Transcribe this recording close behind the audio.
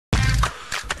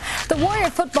The Warrior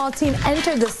football team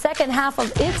entered the second half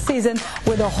of its season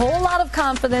with a whole lot of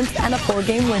confidence and a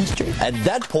 4-game win streak. At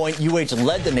that point, UH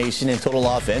led the nation in total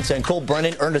offense, and Cole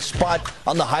Brennan earned a spot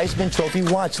on the Heisman Trophy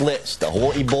watch list. The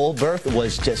Hawaii Bowl berth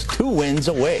was just 2 wins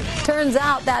away. Turns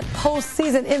out that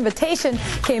postseason invitation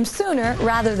came sooner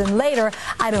rather than later.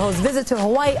 Idaho's visit to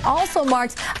Hawaii also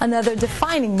marks another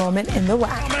defining moment in the WAC.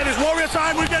 Oh man, it's Warrior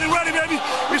time. We're getting ready, baby.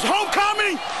 It's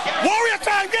homecoming. Warrior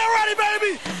time. Get ready,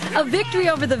 baby. A victory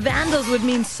over the Vandals would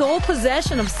mean sole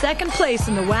possession of second place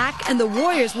in the WAC, and the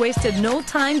Warriors wasted no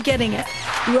time getting it.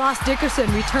 Ross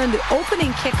Dickerson returned the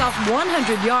opening kickoff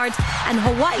 100 yards, and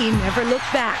Hawaii never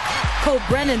looked back. Cole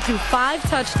Brennan threw 5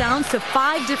 touchdowns to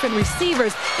 5 different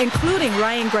receivers, including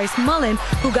Ryan Grice Mullen,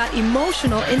 who got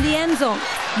emotional in the end zone.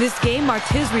 This game marked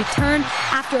his return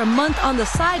after a month on the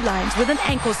sidelines with an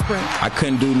ankle sprain. I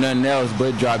couldn't do nothing else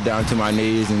but drop down to my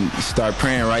knees and start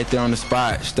praying right there on the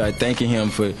spot. Start thanking him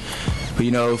for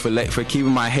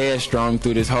keeping my head strong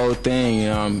through this whole thing.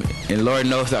 And Lord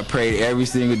knows I prayed every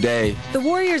single day. The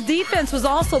Warriors' defense was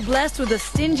also blessed with a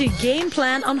stingy game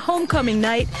plan on homecoming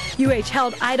night. UH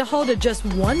held Idaho to just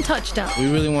 1 touchdown. We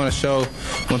really want to show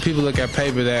when people look at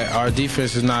paper that our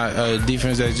defense is not a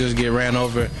defense that just get ran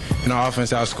over and our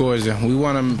offense outscores them. We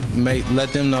want to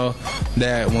let them know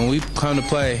that when we come to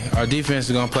play, our defense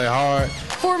is going to play hard.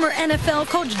 Former NFL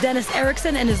coach Dennis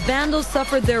Erickson and his Vandals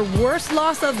suffered their worst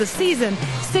loss of the season,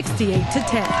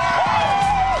 68-10.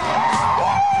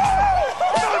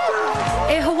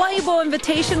 A Hawaii Bowl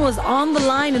invitation was on the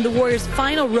line in the Warriors'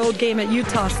 final road game at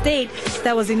Utah State.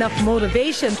 That was enough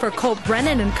motivation for Cole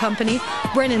Brennan and company.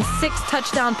 Brennan's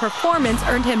 6-touchdown performance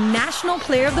earned him National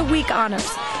Player of the Week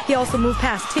honors. He also moved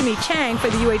past Timmy Chang for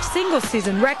the UH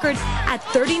single-season record at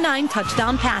 39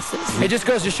 touchdown passes. It just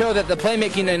goes to show that the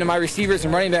playmaking and my receivers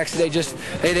and running backs today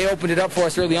they opened it up for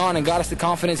us early on and got us the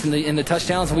confidence in the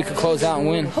touchdowns, and we could close out and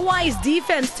win. Hawaii's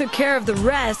defense took care of the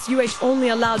rest. UH only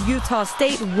allowed Utah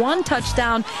State 1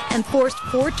 touchdown and forced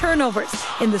 4 turnovers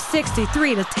in the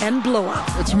 63-10 blowout.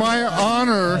 It's my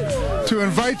honor to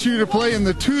invite you to play in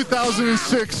the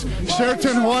 2006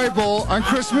 Sheraton Hawaii Bowl on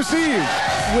Christmas Eve.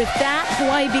 With that,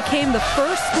 Hawaii became the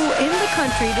first school in the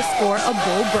country to score a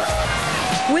bowl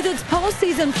berth. With its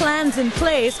postseason plans in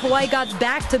place, Hawaii got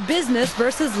back to business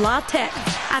versus La Tech.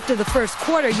 After the first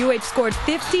quarter, UH scored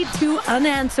 52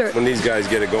 unanswered. When these guys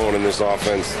get it going in this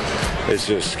offense, it's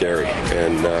just scary.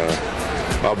 And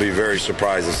I'll be very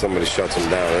surprised if somebody shuts them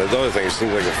down. And the other thing, it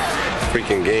seems like the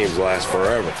freaking games last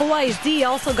forever. Hawaii's D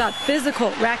also got physical,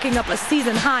 racking up a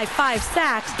season-high 5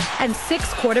 sacks and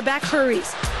 6 quarterback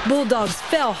hurries. Bulldogs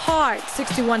fell hard,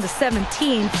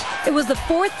 61-17. It was the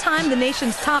 4th time the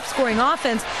nation's top-scoring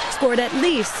offense scored at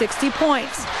least 60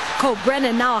 points. Cole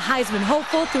Brennan, now a Heisman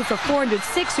hopeful, threw for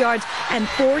 406 yards and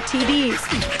 4 TDs.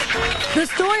 The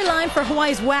storyline for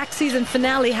Hawaii's WAC season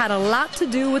finale had a lot to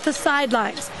do with the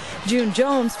sidelines. June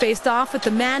Jones faced off with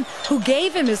the man who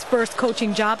gave him his first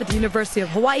coaching job at the University of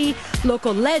Hawaii,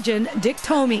 local legend Dick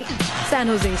Tomey. San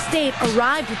Jose State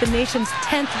arrived with the nation's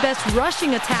 10th best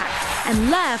rushing attack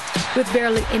and left with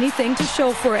barely anything to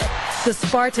show for it. The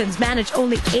Spartans managed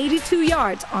only 82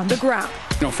 yards on the ground.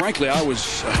 You know, frankly, I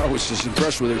was as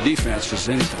impressed with their defense as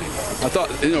anything. I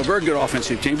thought, very good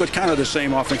offensive team, but kind of the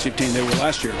same offensive team they were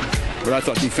last year. But I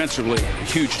thought defensively, a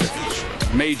huge difference.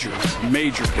 Major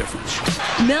difference.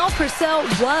 Mel Purcell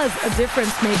was a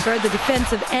difference maker. The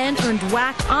defensive end earned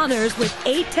WAC honors with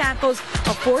 8 tackles,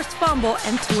 a forced fumble,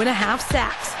 and 2.5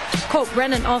 sacks. Cole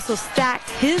Brennan also stacked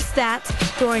his stats,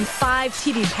 throwing 5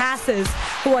 TD passes.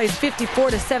 Hawaii's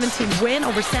 54-17 win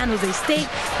over San Jose State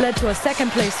led to a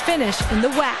second-place finish in the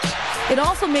WAC. It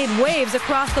also made waves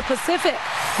across the Pacific.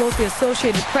 Both the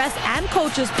Associated Press and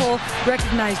Coaches Poll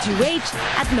recognized UH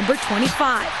at number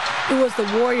 25. It was the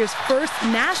Warriors' first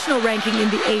national ranking in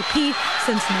the AP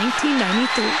since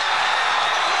 1993.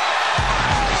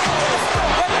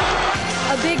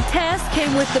 A big test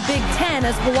came with the Big Ten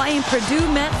as Hawaii and Purdue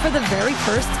met for the very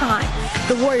first time.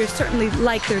 The Warriors certainly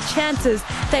liked their chances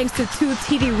thanks to 2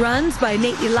 TD runs by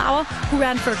Nate Ilawa, who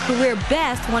ran for a career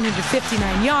best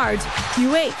 159 yards.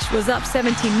 UH was up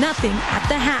 17-0 at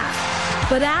the half.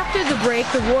 But after the break,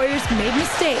 the Warriors made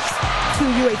mistakes. 2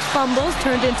 UH fumbles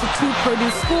turned into 2 Purdue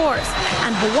scores,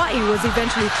 and Hawaii was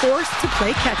eventually forced to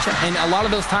play catch-up. And a lot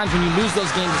of those times when you lose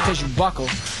those games, it's because you buckle.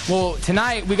 Well,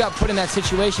 tonight we got put in that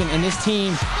situation, and this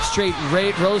team straight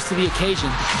rose to the occasion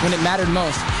when it mattered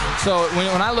most. So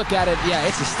when I look at it, yeah,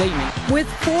 it's a statement.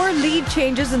 With 4 lead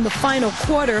changes in the final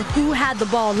quarter, who had the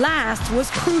ball last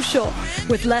was crucial.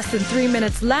 With less than 3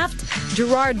 minutes left,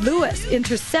 Gerard Lewis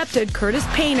intercepted Curtis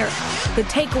Painter. The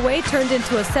takeaway turned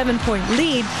into a 7-point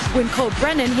lead when Cole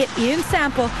Brennan hit Ian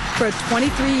Sample for a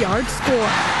 23-yard score.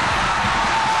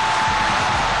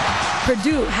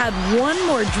 Purdue had one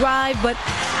more drive, but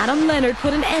Adam Leonard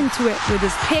put an end to it with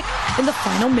his pick in the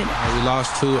final minute. We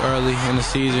lost 2 early in the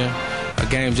season. A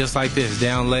game just like this,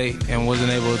 down late, and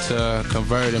wasn't able to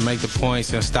convert and make the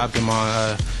points and stop them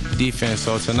on defense.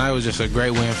 So tonight was just a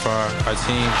great win for our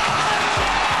team.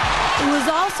 It was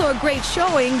also a great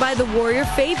showing by the Warrior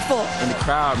faithful. And the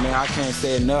crowd, man, I can't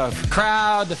say enough.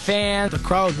 Crowd, the fans. The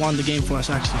crowd won the game for us,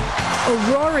 actually.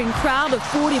 A roaring crowd of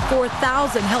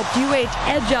 44,000 helped UH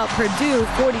edge out Purdue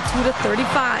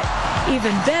 42-35.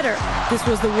 Even better, this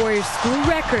was the Warriors' school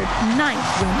record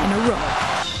 9th win in a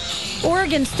row.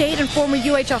 Oregon State and former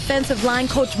UH offensive line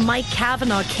coach Mike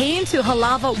Cavanaugh came to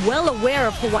Halawa well aware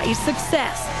of Hawaii's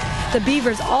success. The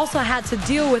Beavers also had to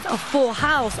deal with a full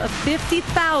house of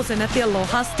 50,000 at the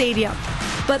Aloha Stadium.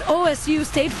 But OSU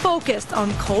stayed focused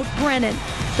on Colt Brennan.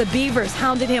 The Beavers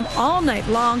hounded him all night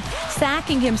long,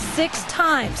 sacking him 6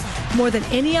 times, more than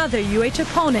any other UH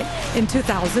opponent in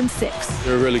 2006.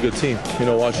 They're a really good team. You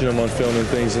know, watching them on film and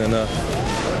things, and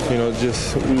you know,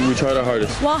 just we tried our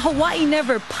hardest. While Hawaii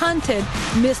never punted,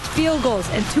 missed field goals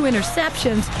and 2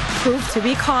 interceptions proved to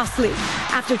be costly.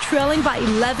 After trailing by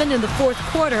 11 in the 4th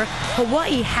quarter,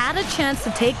 Hawaii had a chance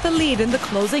to take the lead in the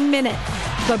closing minute.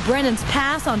 But Brennan's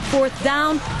pass on 4th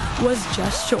down was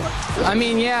just short. I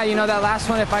mean, yeah, you know, that last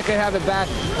one, if I could have it back,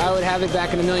 I would have it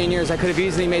back in a million years. I could have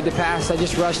easily made the pass. I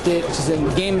just rushed it. It's just a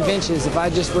game of inches. If I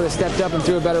just would have stepped up and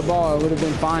threw a better ball, it would have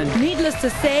been fine. Needless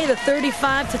to say, the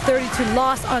 35-32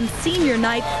 loss on senior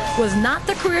night was not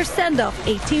the career send-off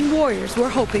 18 Warriors were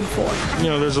hoping for. You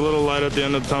know, there's a little light at the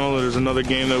end of the tunnel. There's another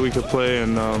game that we could play,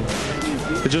 and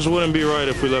it just wouldn't be right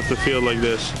if we left the field like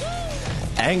this.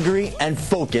 Angry and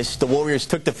focused, the Warriors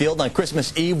took the field on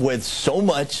Christmas Eve with so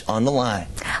much on the line.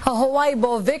 A Hawaii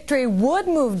Bowl victory would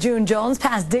move June Jones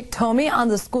past Dick Tomey on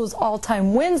the school's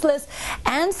all-time wins list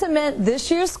and cement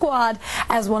this year's squad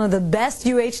as one of the best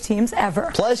UH teams ever.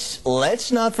 Plus,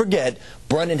 let's not forget,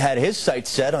 Brennan had his sights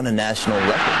set on a national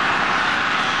record.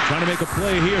 Trying to make a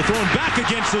play here, thrown back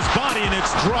against his body, and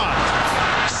it's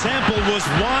dropped. Sample was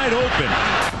wide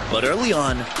open. But early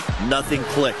on, nothing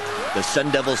clicked. The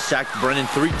Sun Devils sacked Brennan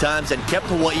 3 times and kept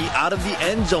Hawaii out of the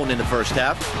end zone in the first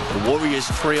half. The Warriors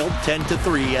trailed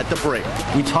 10-3 at the break.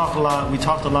 We talked a lot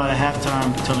at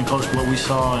halftime, telling Coach what we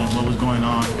saw and what was going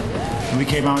on. When we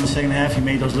came out in the second half, he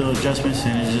made those little adjustments,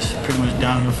 and it's just pretty much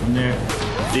downhill from there.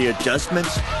 The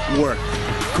adjustments worked.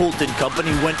 Colton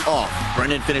Company went off.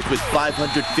 Brennan finished with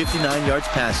 559 yards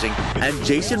passing, and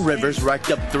Jason Rivers racked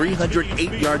up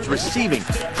 308 yards receiving,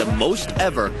 the most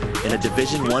ever in a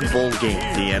Division I bowl game.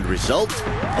 The end result,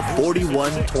 a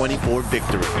 41-24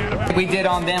 victory. We did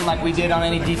on them like we did on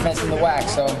any defense in the WAC,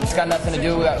 so it's got nothing to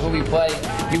do with who we play.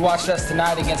 You watched us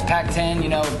tonight against Pac-10, you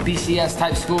know, BCS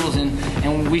type schools,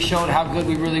 and we showed how good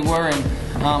we really were, and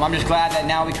I'm just glad that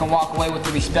now we can walk away with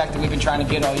the respect that we've been trying to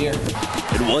get all year.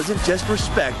 It wasn't just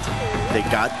respect, they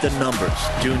got the numbers.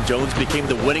 June Jones became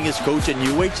the winningest coach in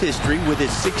UH history with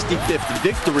his 65th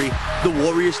victory. The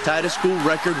Warriors tied a school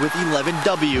record with 11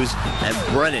 W's, and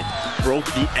Brennan broke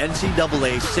the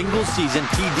NCAA single-season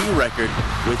TD record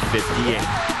with 58.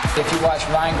 If you watch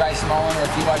Ryan Grice-Mullen or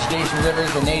if you watch Jason Rivers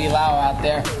or Nady Lau out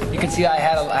there, you can see I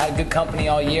had good company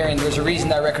all year, and there's a reason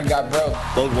that record got broke.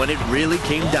 But when it really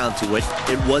came down to it,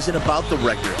 it wasn't about the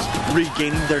records,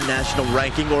 regaining their national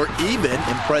ranking, or even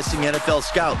impressing NFL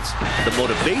scouts. The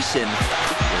motivation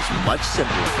was much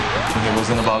simpler. It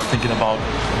wasn't about thinking about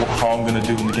how I'm going to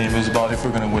do in the game. It was about if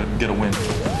we're going to get a win.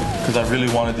 Because I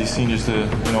really wanted these seniors to,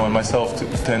 you know, and myself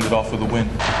to end it off with a win.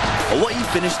 Hawaii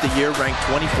finished the year ranked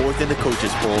 24th in the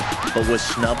Coaches Poll, but was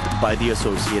snubbed by the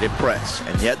Associated Press.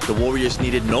 And yet, the Warriors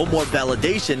needed no more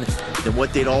validation than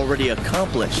what they'd already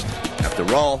accomplished. After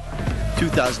all,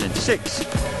 2006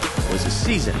 was a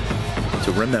season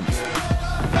to remember.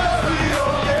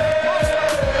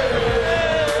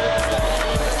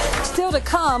 Still to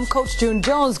come, Coach June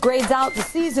Jones grades out the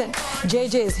season.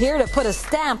 JJ is here to put a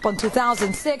stamp on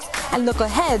 2006 and look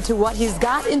ahead to what he's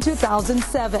got in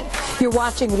 2007. You're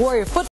watching Warrior Football.